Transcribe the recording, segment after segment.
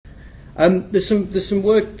There's some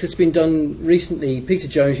work that's been done recently. Peter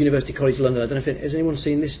Jones, University College London. I don't know if has anyone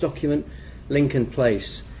seen this document, Lincoln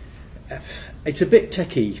Place. It's a bit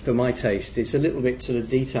techie for my taste. It's a little bit sort of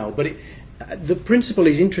detailed, but the principle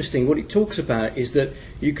is interesting. What it talks about is that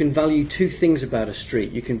you can value two things about a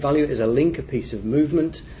street. You can value it as a link, a piece of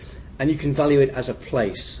movement, and you can value it as a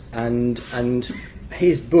place. And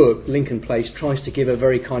his book, Lincoln Place, tries to give a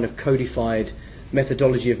very kind of codified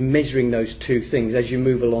methodology of measuring those two things as you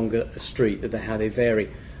move along a street, how they vary.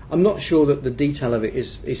 I'm not sure that the detail of it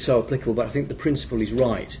is so applicable, but I think the principle is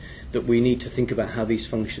right, that we need to think about how these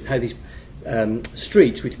function, how these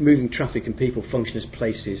streets with moving traffic and people function as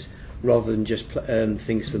places rather than just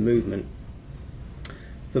things for movement.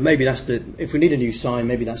 But maybe that's if we need a new sign,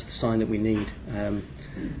 maybe that's the sign that we need.